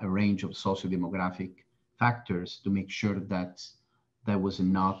a range of socio-demographic factors to make sure that there was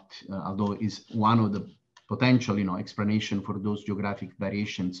not, although is one of the potential, explanation for those geographic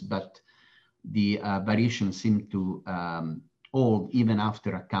variations, but the variations seem to hold even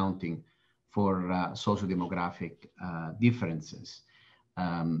after accounting for socio-demographic differences.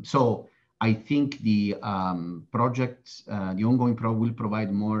 So I think the project, the ongoing project, will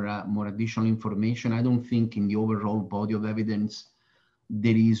provide more additional information. I don't think in the overall body of evidence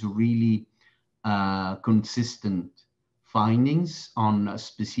there is really consistent findings on a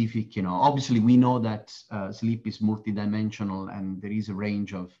specific, obviously we know that sleep is multidimensional and there is a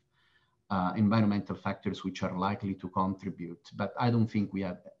range of environmental factors which are likely to contribute, but I don't think we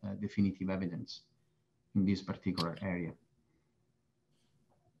have definitive evidence in this particular area.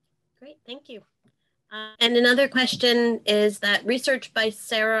 Great, thank you. And another question is that research by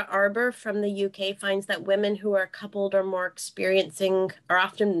Sarah Arbour from the UK finds that women who are coupled are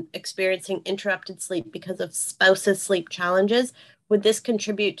often experiencing interrupted sleep because of spouses' sleep challenges. Would this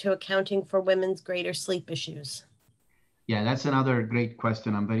contribute to accounting for women's greater sleep issues? Yeah, that's another great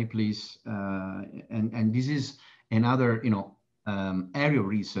question. I'm very pleased. And this is another, area of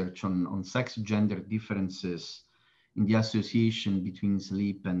research on sex-gender differences in the association between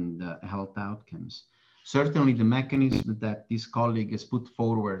sleep and health outcomes. Certainly the mechanism that this colleague has put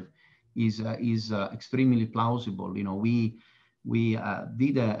forward is extremely plausible. We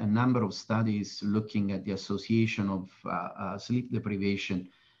did a number of studies looking at the association of sleep deprivation,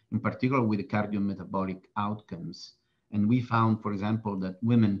 in particular with the cardiometabolic outcomes. And we found, for example, that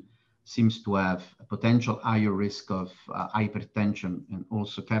women seems to have a potential higher risk of hypertension and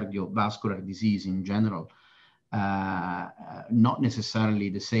also cardiovascular disease in general. Not necessarily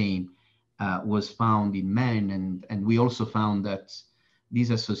the same was found in men. And we also found that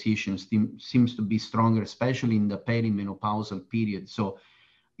these associations seems to be stronger, especially in the perimenopausal period. So,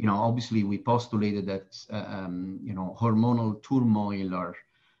 obviously we postulated that, hormonal turmoil or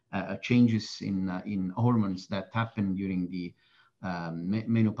changes in hormones that happen during the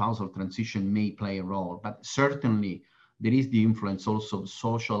menopausal transition may play a role, but certainly there is the influence also of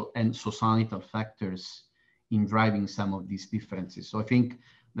social and societal factors in driving some of these differences. So I think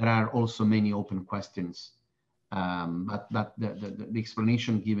there are also many open questions But the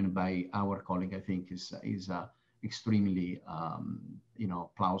explanation given by our colleague, I think, is extremely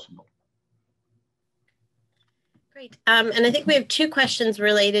plausible. Great. And I think we have two questions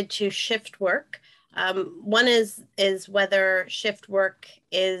related to shift work. One is whether shift work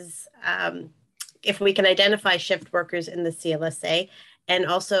is, if we can identify shift workers in the CLSA, and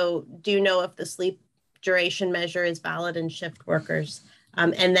also do you know if the sleep duration measure is valid in shift workers?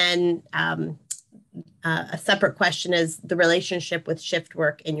 And then a separate question is the relationship with shift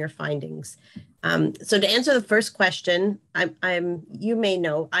work in your findings. So to answer the first question, you may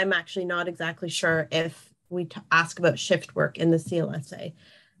know, I'm actually not exactly sure if we ask about shift work in the CLSA.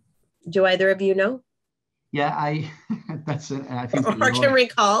 Do either of you know? Yeah, I think or can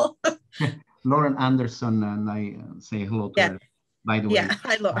recall. Lauren Anderson, and I say hello to her, by the way. Yeah,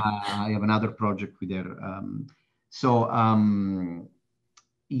 hi, Lauren. I have another project with her.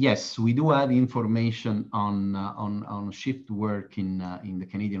 Yes, we do have information on shift work in the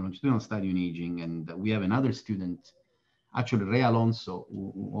Canadian Longitudinal Study on Aging, and we have another student, actually Ray Alonso,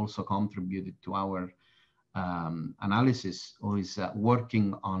 who also contributed to our analysis, who is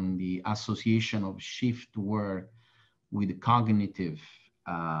working on the association of shift work with cognitive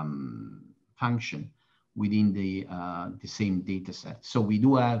function within the same data set. So we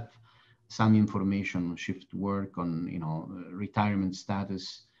do have some information on shift work, on retirement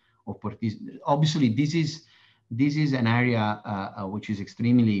status of participants. Obviously, this is an area which is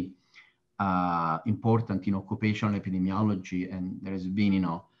extremely important in occupational epidemiology, and there has been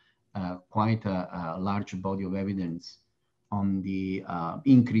quite a large body of evidence on the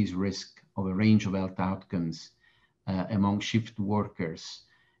increased risk of a range of health outcomes among shift workers,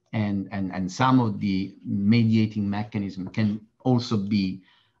 and some of the mediating mechanism can also be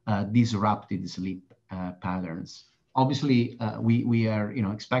disrupted sleep patterns. Obviously, we are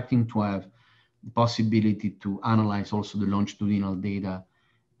expecting to have the possibility to analyze also the longitudinal data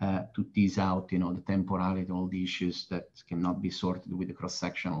to tease out the temporality, all the issues that cannot be sorted with the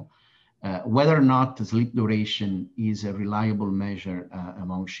cross-sectional. Whether or not the sleep duration is a reliable measure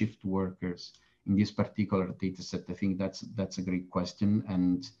among shift workers in this particular data set, I think that's a great question.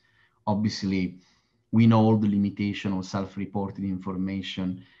 And obviously, we know all the limitation of self-reported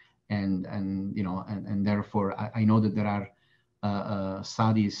information, and therefore I know that there are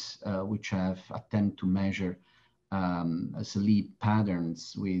studies which have attempted to measure sleep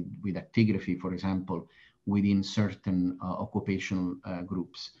patterns with actigraphy, for example, within certain occupational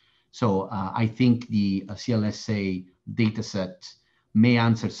groups. So I think the CLSA dataset may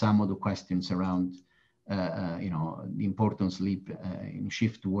answer some of the questions around the importance of sleep in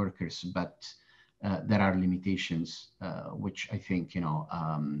shift workers, but there are limitations which I think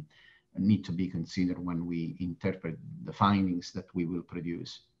need to be considered when we interpret the findings that we will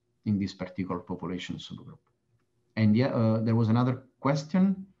produce in this particular population subgroup. And there was another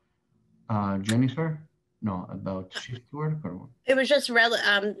question, Jennifer. No, about shift work, or it was just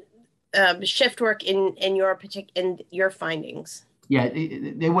shift work in your findings. Yeah,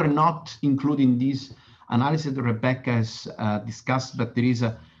 they were not including this analysis that Rebecca has discussed, but there is,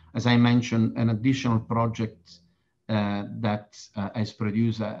 as I mentioned, an additional project that has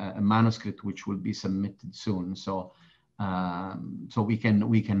produced a manuscript which will be submitted soon. So,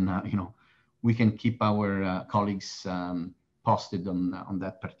 we can keep our colleagues posted on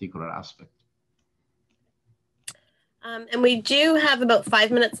that particular aspect. And we do have about 5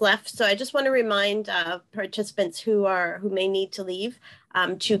 minutes left, so I just want to remind participants who may need to leave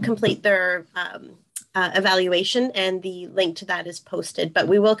to complete their evaluation, and the link to that is posted. But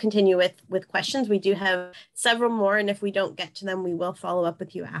we will continue with questions. We do have several more, and if we don't get to them, we will follow up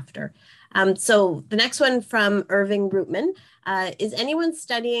with you after. So the next one from Irving Rootman. Is anyone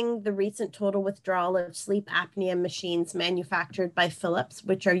studying the recent total withdrawal of sleep apnea machines manufactured by Philips,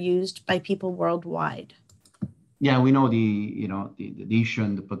 which are used by people worldwide? Yeah, we know the issue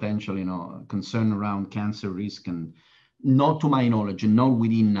and the potential concern around cancer risk, and not to my knowledge, and not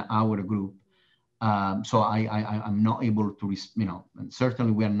within our group. So I'm not able to, and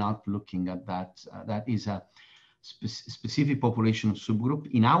certainly we are not looking at that. That is a specific population subgroup.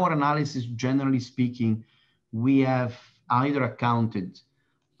 In our analysis, generally speaking, we have either accounted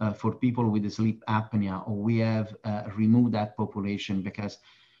for people with sleep apnea, or we have removed that population, because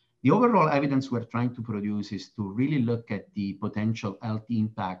the overall evidence we're trying to produce is to really look at the potential health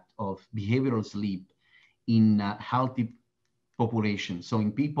impact of behavioral sleep in healthy populations. So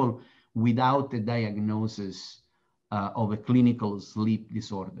in people without a diagnosis of a clinical sleep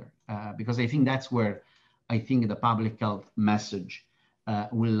disorder, because I think that's where I think the public health message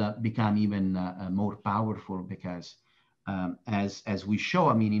will become even more powerful, because as we show,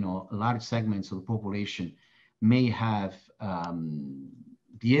 large segments of the population may have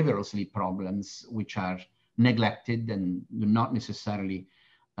behavioral sleep problems which are neglected and do not necessarily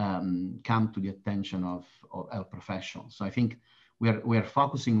come to the attention of health professionals. So I think we are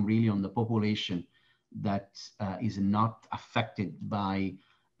focusing really on the population that is not affected by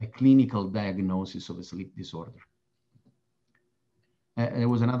a clinical diagnosis of a sleep disorder. There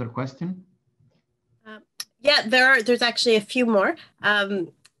was another question. Yeah, there's actually a few more.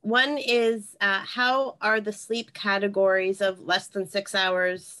 One is, how are the sleep categories of less than 6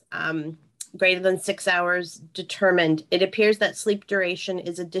 hours, greater than 6 hours determined? It appears that sleep duration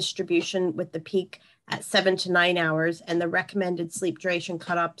is a distribution with the peak at 7 to 9 hours, and the recommended sleep duration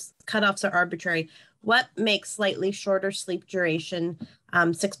cutoffs are arbitrary. What makes slightly shorter sleep duration,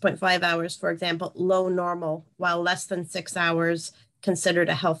 6.5 hours, for example, low normal, while less than 6 hours considered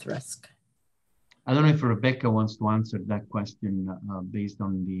a health risk? I don't know if Rebecca wants to answer that question based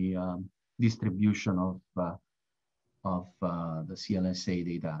on the distribution of the CLSA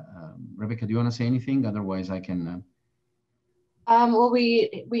data. Rebecca, do you want to say anything? Otherwise, I can. Well,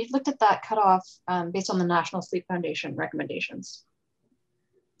 we looked at that cutoff based on the National Sleep Foundation recommendations,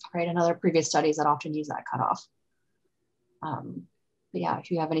 right? And other previous studies that often use that cutoff. But yeah, if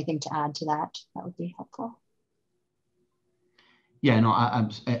you have anything to add to that, that would be helpful. Yeah, no,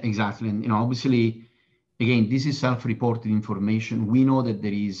 exactly. And, obviously, again, this is self-reported information. We know that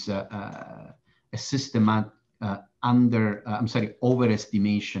there is a systematic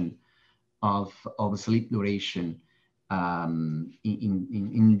overestimation of sleep duration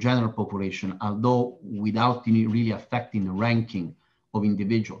in general population, although without really affecting the ranking of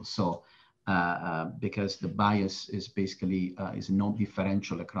individuals. So, because the bias is basically is not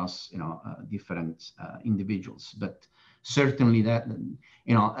differential across different individuals, but certainly that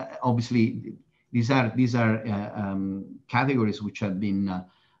obviously these are categories which have been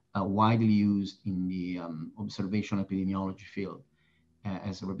widely used in the observational epidemiology field.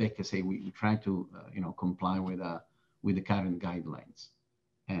 As Rebecca said, we try to comply with the current guidelines,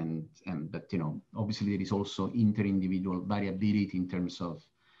 but obviously there is also inter-individual variability in terms of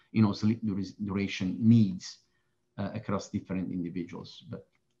sleep duration needs across different individuals. But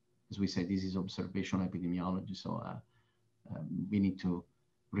as we said, this is observational epidemiology, so we need to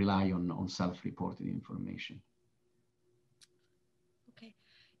rely on self-reported information. Okay,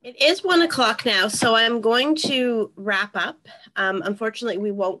 it is 1 o'clock now, so I'm going to wrap up. Unfortunately,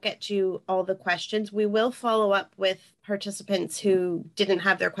 we won't get to all the questions. We will follow up with participants who didn't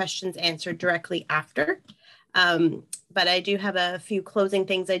have their questions answered directly after. But I do have a few closing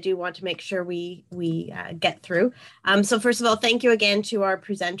things I do want to make sure we get through. So first of all, thank you again to our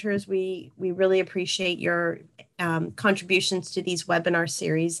presenters. We really appreciate your contributions to these webinar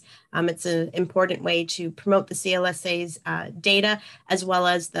series. It's an important way to promote the CLSA's data, as well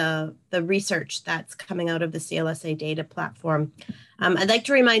as the research that's coming out of the CLSA data platform. I'd like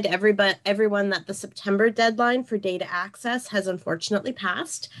to remind everyone that the September deadline for data access has unfortunately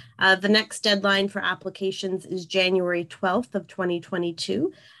passed. The next deadline for applications is January 12th of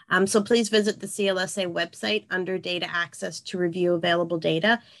 2022. So please visit the CLSA website under data access to review available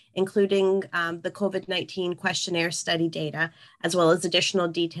data, including the COVID-19 questionnaire study data, as well as additional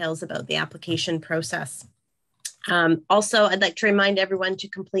details about the application process. Also, I'd like to remind everyone to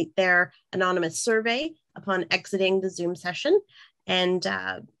complete their anonymous survey upon exiting the Zoom session. And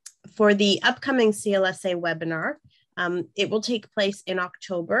for the upcoming CLSA webinar, it will take place in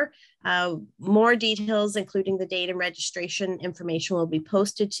October. More details, including the date and registration information, will be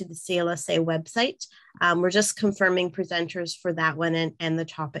posted to the CLSA website. We're just confirming presenters for that one and the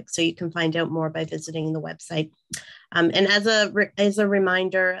topic, so you can find out more by visiting the website. And as a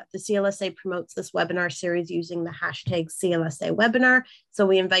reminder, the CLSA promotes this webinar series using the hashtag CLSA webinar. So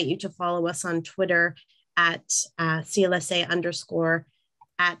we invite you to follow us on Twitter at CLSA_,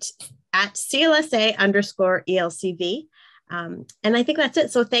 at CLSA_ELCV. And I think that's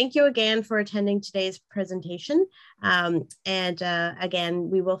it. So thank you again for attending today's presentation. Again,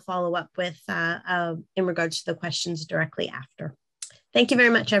 we will follow up with in regards to the questions directly after. Thank you very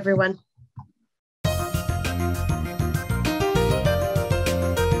much, everyone.